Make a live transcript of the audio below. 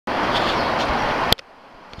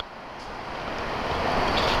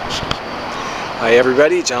Hi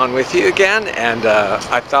everybody, John with you again, and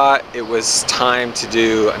I thought it was time to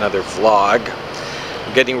do another vlog.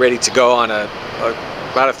 I'm getting ready to go on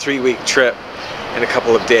about a 3-week trip in a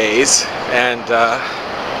couple of days, and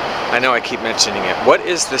I know I keep mentioning it. What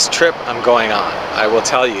is this trip I'm going on? I will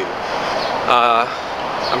tell you.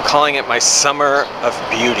 I'm calling it my Summer of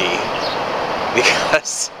Beauty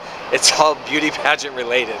because it's all beauty pageant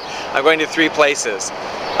related. I'm going to 3 places.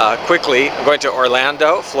 Quickly, I'm going to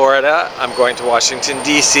Orlando, Florida, I'm going to Washington,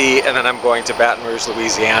 D.C., and then I'm going to Baton Rouge,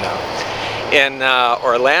 Louisiana. In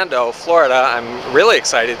Orlando, Florida, I'm really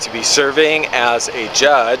excited to be serving as a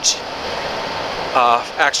judge,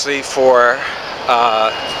 actually for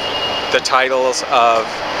the titles of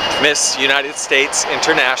Miss United States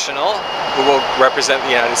International, who will represent the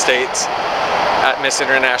United States at Miss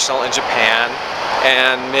International in Japan,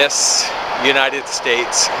 and Miss United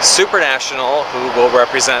States Supranational, who will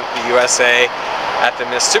represent the USA at the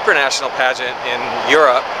Miss Supranational pageant in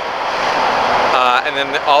Europe. And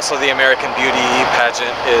then also the American Beauty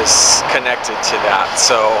pageant is connected to that.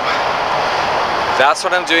 So that's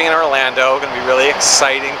what I'm doing in Orlando. Going to be really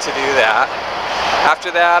exciting to do that. After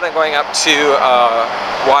that, I'm going up to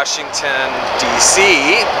Washington,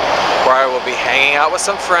 D.C., where I will be hanging out with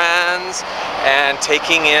some friends and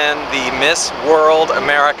taking in the Miss World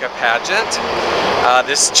America pageant.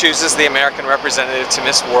 This chooses the American representative to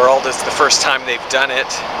Miss World. It's the first time they've done it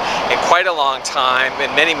in quite a long time,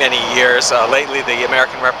 in many, many years. Lately, the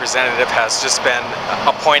American representative has just been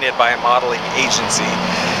appointed by a modeling agency,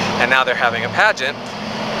 and now they're having a pageant.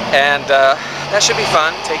 And that should be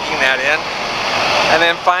fun, taking that in. And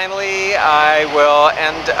then finally, I will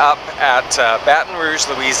end up at Baton Rouge,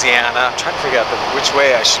 Louisiana. I'm trying to figure out which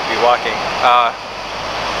way I should be walking.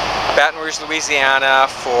 Baton Rouge, Louisiana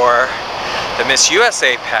for the Miss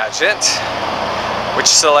USA pageant, which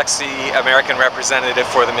selects the American representative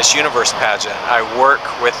for the Miss Universe pageant. I work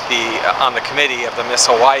with on the committee of the Miss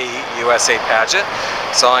Hawaii USA pageant,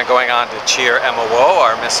 so I'm going on to cheer Emma Woe,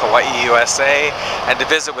 our Miss Hawaii USA, and to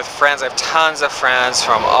visit with friends. I have tons of friends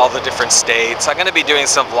from all the different states. I'm going to be doing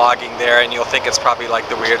some vlogging there, and you'll think it's probably like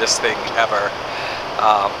the weirdest thing ever,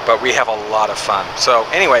 but we have a lot of fun. So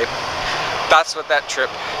anyway, that's what that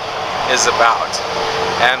trip is about.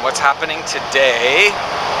 And what's happening today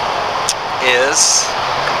is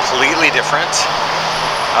completely different.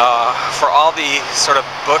 For all the sort of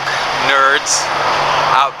book nerds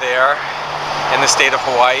out there in the state of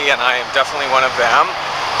Hawaii, and I am definitely one of them,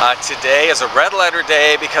 today is a red letter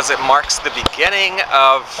day because it marks the beginning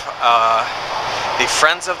of the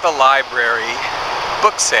Friends of the Library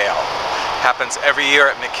book sale. Happens every year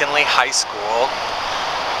at McKinley High School.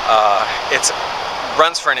 It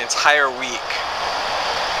runs for an entire week.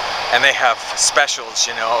 And they have specials,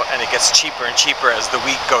 you know, and it gets cheaper and cheaper as the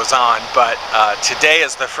week goes on. But today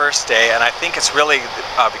is the first day, and I think it's really,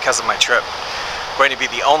 because of my trip, going to be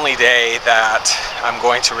the only day that I'm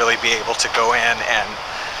going to really be able to go in and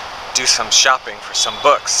do some shopping for some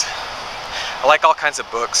books. I like all kinds of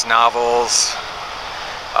books, novels,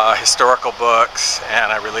 historical books,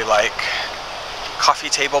 and I really like coffee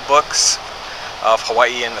table books of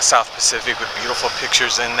Hawaii and the South Pacific with beautiful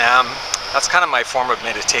pictures in them. That's kind of my form of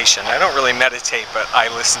meditation. I don't really meditate, but I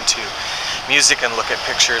listen to music and look at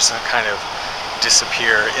pictures and kind of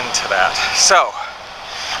disappear into that. So,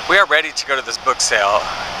 we are ready to go to this book sale.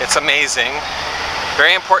 It's amazing.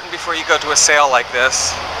 Very important before you go to a sale like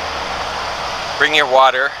this. Bring your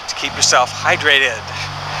water to keep yourself hydrated,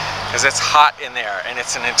 because it's hot in there, and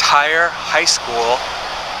it's an entire high school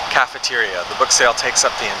cafeteria. The book sale takes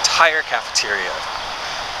up the entire cafeteria.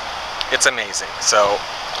 It's amazing. So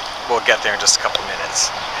we'll get there in just a couple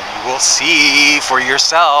minutes, and you will see for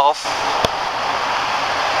yourself.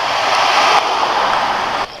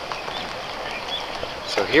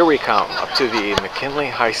 So here we come up to the McKinley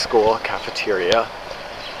High School cafeteria.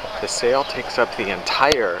 The sale takes up the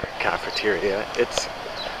entire cafeteria. It's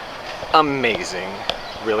amazing,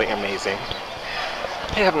 really amazing.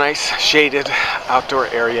 They have nice shaded outdoor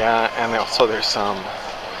area, and also there's some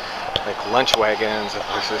like lunch wagons and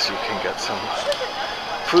places you can get some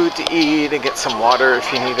food to eat and get some water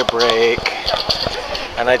if you need a break.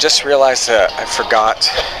 And I just realized that I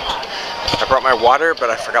brought my water, but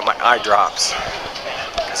I forgot my eye drops,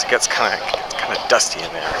 because it gets kind of dusty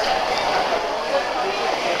in there.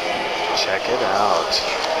 Check it out.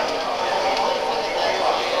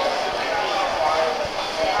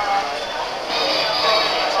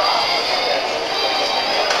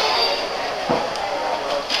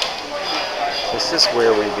 This is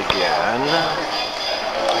where we began.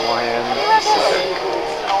 Hawaiian Pacific.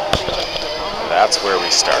 That's where we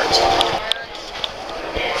start.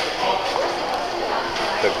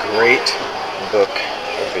 The Great book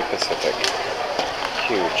of the Pacific.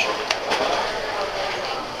 Huge.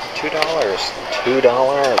 $2.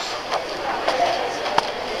 $2.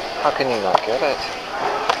 How can you not get it?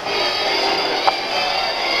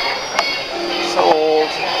 Sold.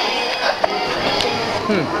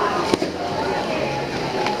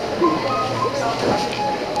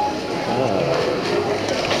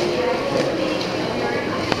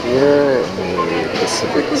 Here in the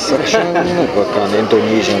Pacific section, a book on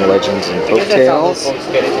Indonesian legends and folktales.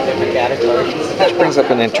 Which brings up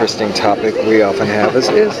an interesting topic we often have is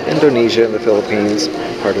Indonesia and the Philippines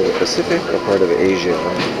part of the Pacific or part of Asia?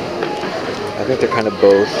 I think they're kind of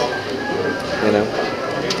both, you know?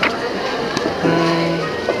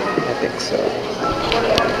 I think so.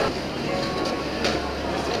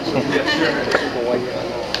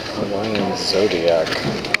 Hawaiian Zodiac.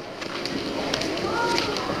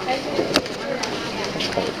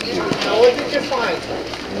 Kind of cute. What did you find?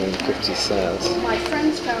 50 cents. My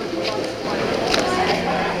friends found a lot of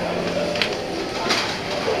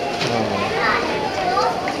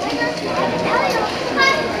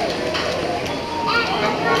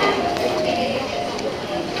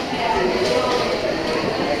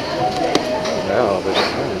Wow, there's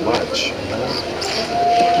so much.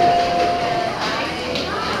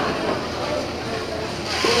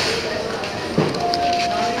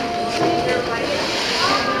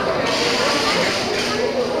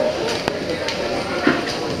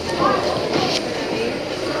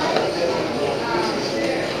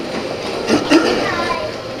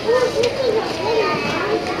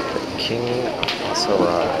 King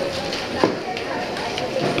Sarai.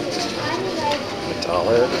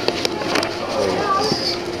 $1.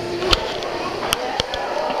 Please.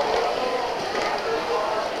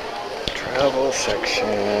 Travel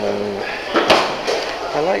section.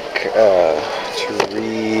 I like to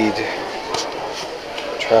read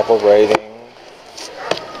travel writing.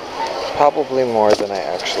 Probably more than I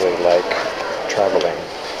actually like traveling.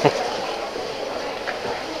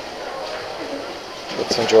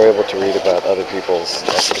 It's enjoyable to read about other people's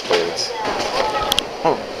escapades.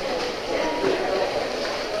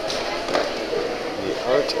 The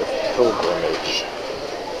Art of Pilgrimage.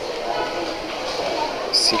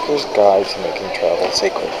 Seeker's Guide to Making Travel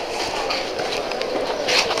Sacred.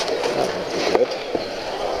 That would be good.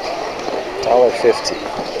 $1.50.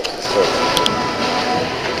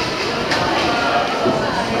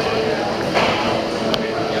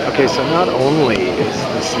 Okay, so not only is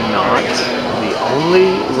this not the only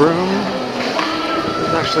room,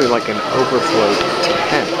 there's actually like an overflow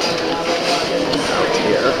tent out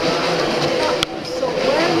here. So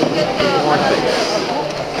where do you get the More things.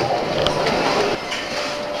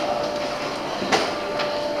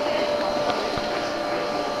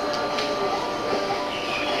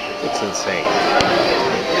 It's insane.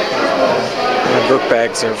 My book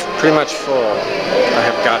bags are pretty much full. I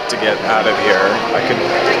have got to get out of here.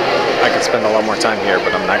 I could spend a lot more time here,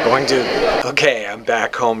 but I'm not going to. Okay, I'm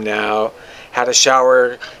back home now. Had a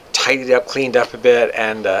shower, tidied up, cleaned up a bit,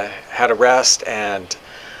 and had a rest. And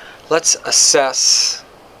let's assess,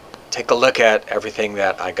 take a look at everything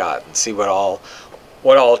that I got and see what all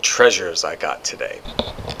treasures I got today.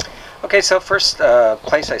 Okay, so first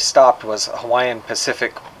place I stopped was Hawaiian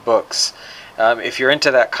Pacific Books. If you're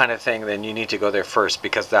into that kind of thing, then you need to go there first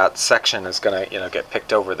because that section is going to, get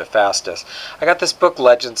picked over the fastest. I got this book,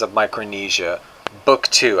 Legends of Micronesia, Book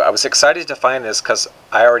 2. I was excited to find this because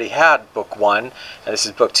I already had Book 1, and this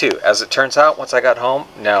is Book 2. As it turns out, once I got home,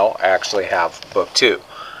 no, I actually have Book 2.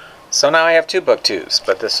 So now I have 2 Book 2s,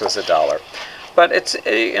 but this was $1. But it's,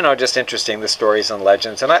 just interesting, the stories and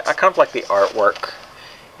legends, and I kind of like the artwork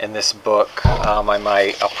in this book. I'll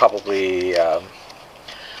probably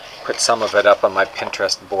put some of it up on my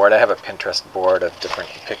Pinterest board. I have a Pinterest board of different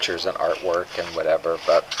pictures and artwork and whatever,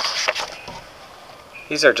 but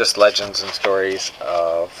these are just legends and stories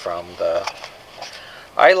from the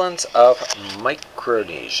islands of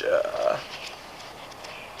Micronesia.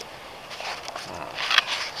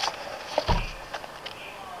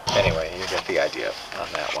 Anyway, you get the idea on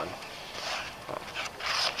that one.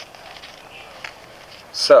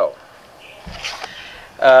 So,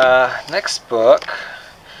 next book.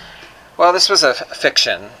 Well, this was a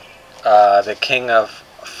fiction. The King of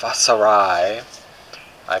Sarai,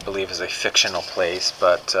 I believe, is a fictional place,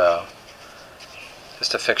 but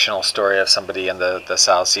just a fictional story of somebody in the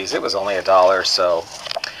South Seas. It was only $1, so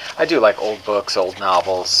I do like old books, old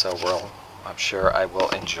novels, so I'm sure I will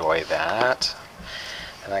enjoy that.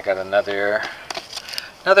 And I got another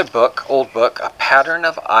book, old book, A Pattern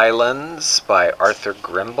of Islands by Arthur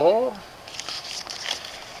Grimble.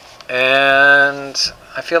 And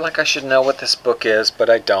I feel like I should know what this book is, but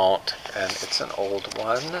I don't. And it's an old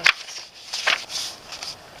one.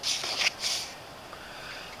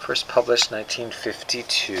 First published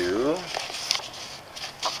 1952.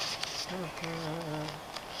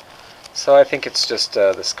 So I think it's just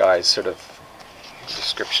this guy's sort of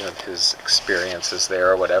description of his experiences there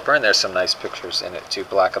or whatever. And there's some nice pictures in it too,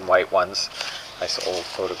 black and white ones. Nice old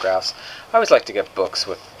photographs. I always like to get books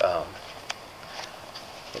with,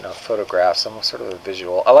 you know, photographs. I'm sort of a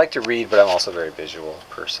visual. I like to read, but I'm also a very visual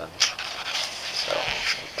person. So,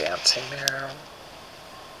 dancing there.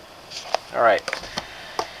 All right.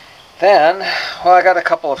 Then, well, I got a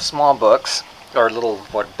couple of small books, or little,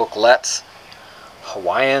 booklets.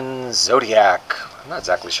 Hawaiian Zodiac. I'm not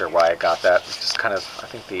exactly sure why I got that. It's just kind of, I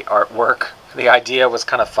think the artwork, the idea was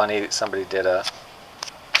kind of funny. Somebody did a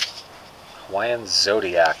Hawaiian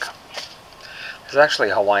Zodiac. There's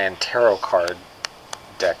actually a Hawaiian tarot card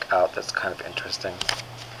deck out that's kind of interesting.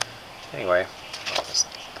 Anyway,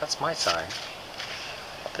 that's my sign.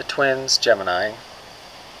 The twins, Gemini.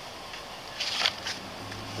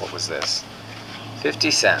 What was this?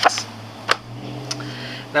 50 cents.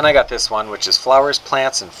 Then I got this one, which is Flowers,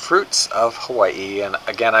 Plants, and Fruits of Hawaii. And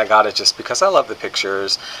again, I got it just because I love the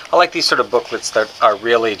pictures. I like these sort of booklets that are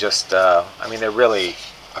really just, I mean, they're really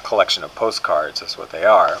a collection of postcards is what they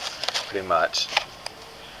are, pretty much.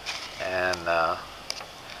 And I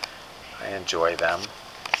enjoy them.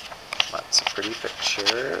 Lots of pretty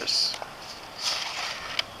pictures.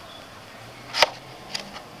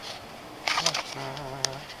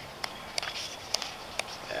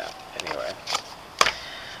 Yeah, anyway.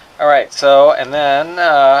 Alright, so, and then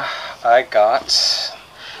I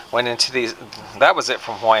went into these, that was it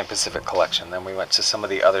from Hawaiian Pacific Collection. Then we went to some of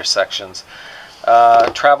the other sections.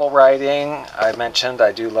 Travel writing, I mentioned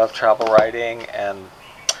I do love travel writing, and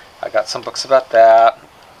I got some books about that.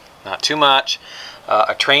 Not too much.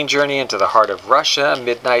 A Train Journey into the Heart of Russia,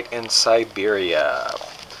 Midnight in Siberia.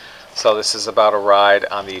 So this is about a ride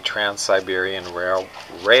on the Trans-Siberian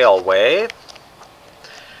Railway.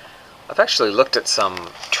 I've actually looked at some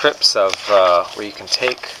trips of where you can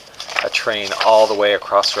take a train all the way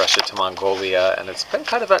across Russia to Mongolia, and it's been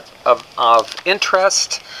kind of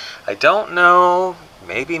interest. I don't know,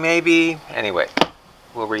 maybe. Anyway,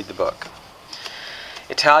 we'll read the book.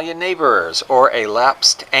 Italian Neighbors, or A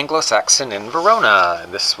Lapsed Anglo-Saxon in Verona.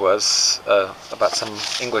 And this was about some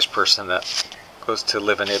English person that goes to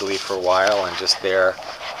live in Italy for a while and just their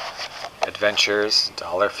adventures.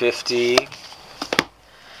 $1.50.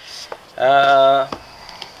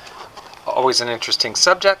 Always an interesting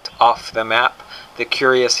subject. Off the Map, The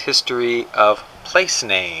Curious History of Place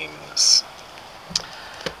Names.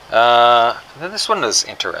 And then this one is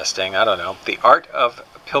interesting. I don't know. The Art of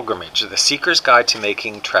Pilgrimage, The Seeker's Guide to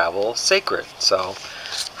Making Travel Sacred. So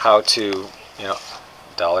how to, you know,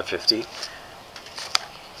 $1.50.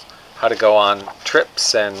 How to go on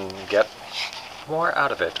trips and get more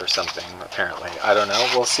out of it or something, apparently. I don't know.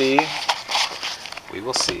 We'll see. We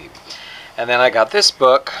will see. And then I got this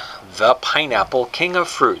book, The Pineapple King of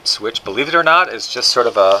Fruits, which, believe it or not, is just sort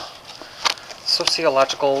of a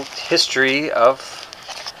sociological history of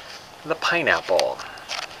the pineapple.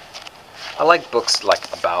 I like books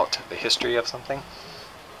like about the history of something.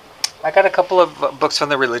 I got a couple of books from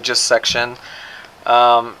the religious section.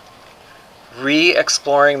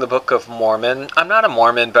 Re-exploring the Book of Mormon. I'm not a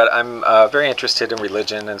Mormon, but I'm very interested in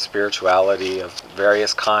religion and spirituality of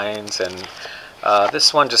various kinds, and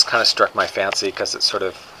this one just kind of struck my fancy because it's sort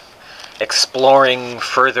of exploring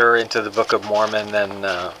further into the Book of Mormon than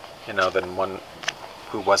you know, than one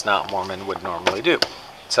who was not Mormon would normally do.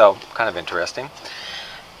 So kind of interesting.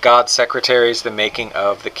 God's Secretaries, The Making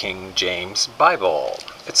of the King James Bible.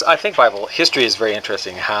 I think Bible history is very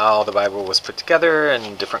interesting, how the Bible was put together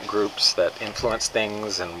and different groups that influenced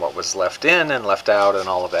things and what was left in and left out and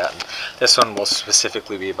all of that. And this one will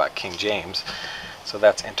specifically be about King James. So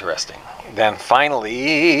that's interesting. Then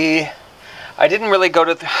finally, I didn't really go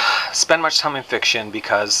to spend much time in fiction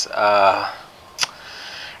because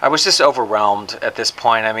I was just overwhelmed at this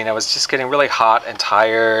point. I mean, I was just getting really hot and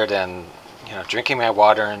tired and, you know, drinking my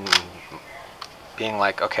water and being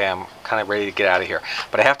like, okay, I'm kind of ready to get out of here.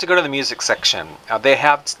 But I have to go to the music section. They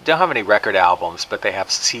don't have any record albums, but they have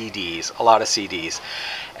CDs, a lot of CDs.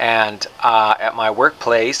 And at my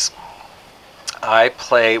workplace, I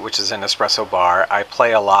play, which is an espresso bar, I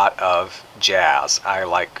play a lot of jazz. I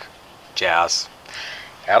like jazz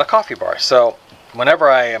at a coffee bar. So whenever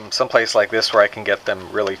I am someplace like this where I can get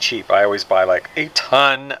them really cheap, I always buy like a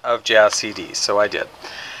ton of jazz CDs. So I did.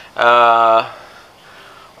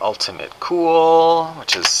 Ultimate Cool,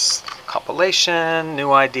 which is a compilation.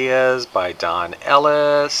 New Ideas by Don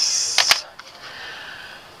Ellis.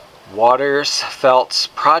 Watersfeld's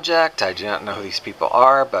Project. I do not know who these people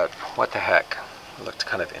are, but what the heck. It looked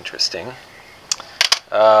kind of interesting.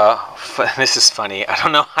 This is funny. I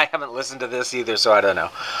don't know. I haven't listened to this either, so I don't know.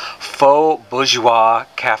 Faux Bourgeois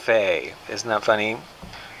Cafe. Isn't that funny?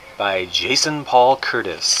 By Jason Paul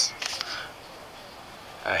Curtis.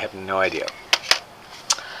 I have no idea.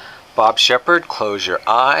 Bob Shepard, Close Your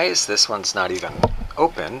Eyes. This one's not even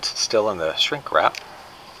opened. Still in the shrink wrap.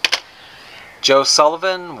 Joe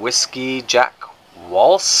Sullivan, Whiskey Jack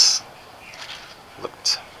Waltz.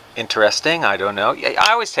 Looked interesting. I don't know.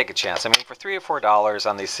 I always take a chance. I mean, for $3 or $4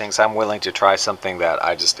 on these things, I'm willing to try something that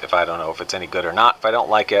if I don't know if it's any good or not. If I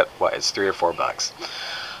don't like it, what, it's $3 or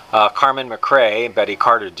 $4. Carmen McRae, Betty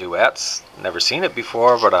Carter duets. Never seen it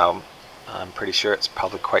before, but I'm pretty sure it's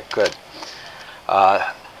probably quite good.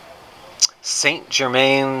 Saint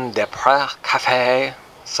Germain des Prés Cafe,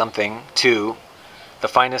 something, 2. The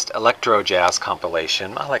Finest Electro Jazz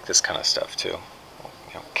compilation. I like this kind of stuff too.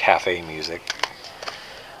 You know, cafe music.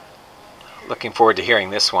 Looking forward to hearing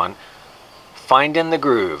this one. Findin' the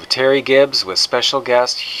Groove, Terry Gibbs with special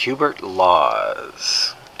guest Hubert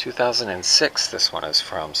Laws. 2006 this one is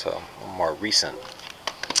from, so more recent.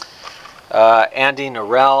 Andy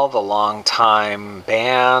Norell, The Long Time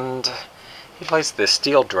Band. He plays the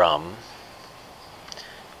steel drum,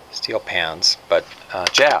 steel pans, but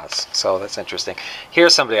jazz, so that's interesting.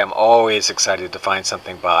 Here's somebody I'm always excited to find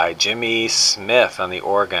something by. Jimmy Smith on the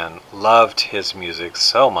organ. Loved his music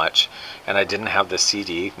so much, and I didn't have the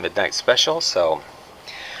CD, Midnight Special, so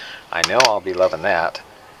I know I'll be loving that.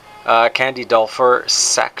 Candy Dulfer,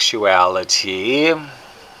 Sexuality.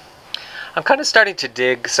 I'm kind of starting to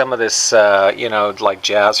dig some of this, you know, like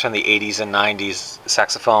jazz from the 80s and 90s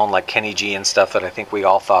saxophone, like Kenny G and stuff that I think we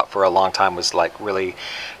all thought for a long time was like really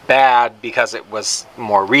bad because it was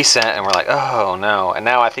more recent, and we're like, oh no. And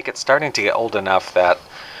now I think it's starting to get old enough that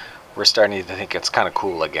we're starting to think it's kind of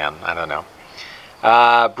cool again. I don't know.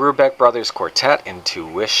 Brubeck Brothers Quartet,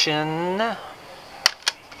 Intuition.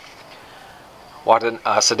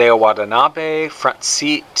 Sadeo Watanabe, Front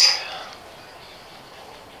Seat.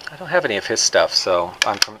 I don't have any of his stuff, so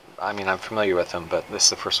I'm familiar with him, but this is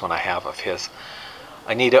the first one I have of his.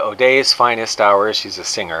 Anita O'Day's Finest Hours. She's a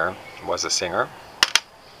singer, was a singer.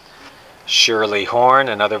 Shirley Horn,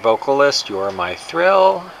 another vocalist, You're My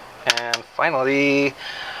Thrill. And finally,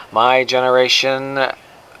 My Generation,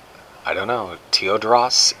 I don't know,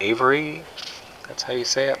 Teodros Avery. That's how you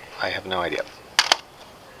say it? I have no idea.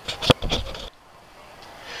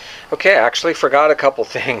 Okay, I actually forgot a couple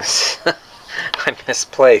things. I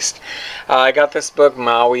misplaced. I got this book,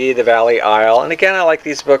 Maui, The Valley Isle, and again, I like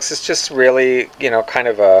these books. It's just really, you know, kind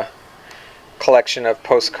of a collection of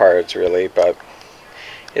postcards, really, but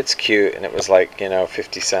it's cute, and it was like, you know,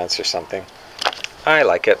 50 cents or something. I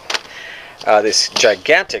like it. This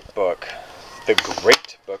gigantic book, The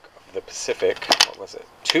Great Book of the Pacific, what was it?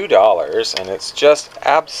 $2, and it's just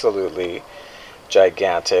absolutely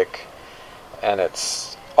gigantic, and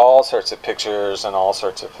it's all sorts of pictures and all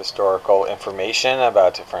sorts of historical information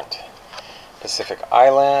about different Pacific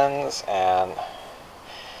islands, and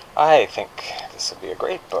I think this will be a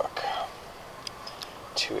great book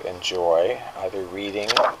to enjoy, either reading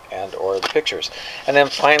and or the pictures. And then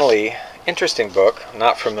finally, interesting book,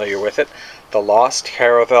 not familiar with it, The Lost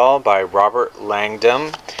Caravel by Robert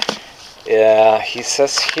Langdon. He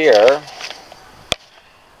says here,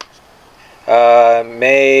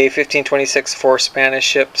 May 1526, 4 Spanish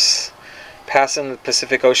ships passing the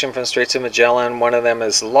Pacific Ocean from Straits of Magellan. One of them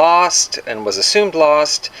is lost and was assumed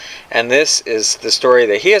lost, and this is the story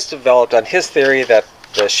that he has developed on his theory that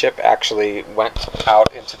the ship actually went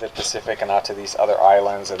out into the Pacific and out to these other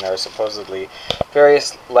islands, and there are supposedly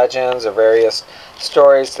various legends or various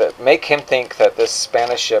stories that make him think that this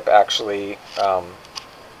Spanish ship actually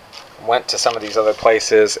went to some of these other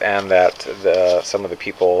places, and that some of the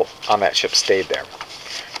people on that ship stayed there.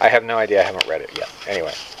 I have no idea. I haven't read it yet.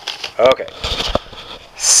 Anyway, okay.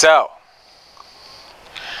 So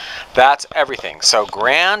that's everything. So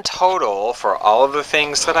grand total for all of the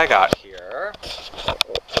things that I got here,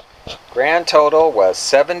 grand total was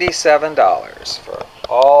 $77 for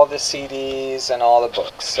all the CDs and all the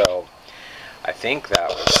books. So I think that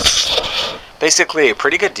was basically a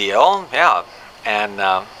pretty good deal. Yeah. And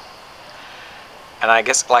I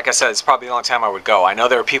guess, like I said, it's probably the only time I would go. I know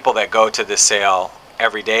there are people that go to this sale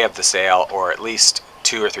every day of the sale, or at least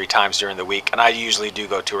 2 or 3 times during the week. And I usually do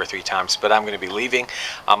go 2 or 3 times, but I'm going to be leaving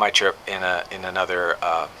on my trip in another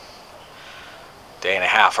day and a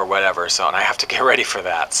half or whatever. So, and I have to get ready for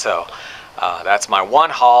that. So That's my one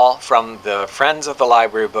haul from the Friends of the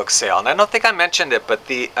Library book sale. And I don't think I mentioned it, but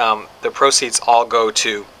the proceeds all go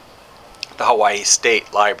to the Hawaii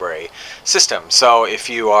State Library system. So if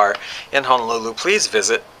you are in Honolulu, please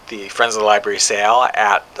visit the Friends of the Library sale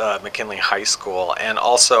at McKinley High School. And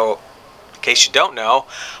also, in case you don't know,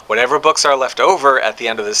 whatever books are left over at the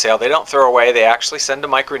end of the sale, they don't throw away. They actually send to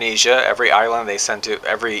Micronesia. Every island they send to,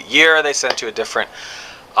 every year they send to a different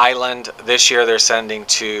island. This year they're sending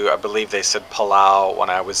to, I believe they said Palau when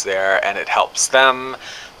I was there, and it helps them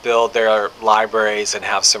build their libraries and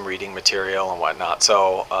have some reading material and whatnot.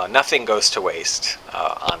 So nothing goes to waste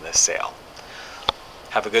on this sale.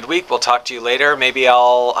 Have a good week. We'll talk to you later. Maybe I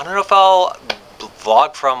don't know if I'll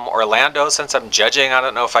vlog from Orlando since I'm judging. I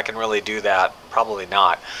don't know if I can really do that. Probably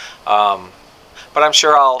not. But I'm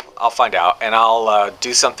sure I'll find out, and I'll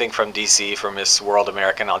do something from DC for Miss World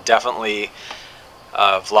America. I'll definitely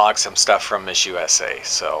vlog some stuff from Miss USA.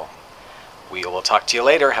 So we will talk to you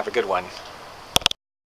later. Have a good one.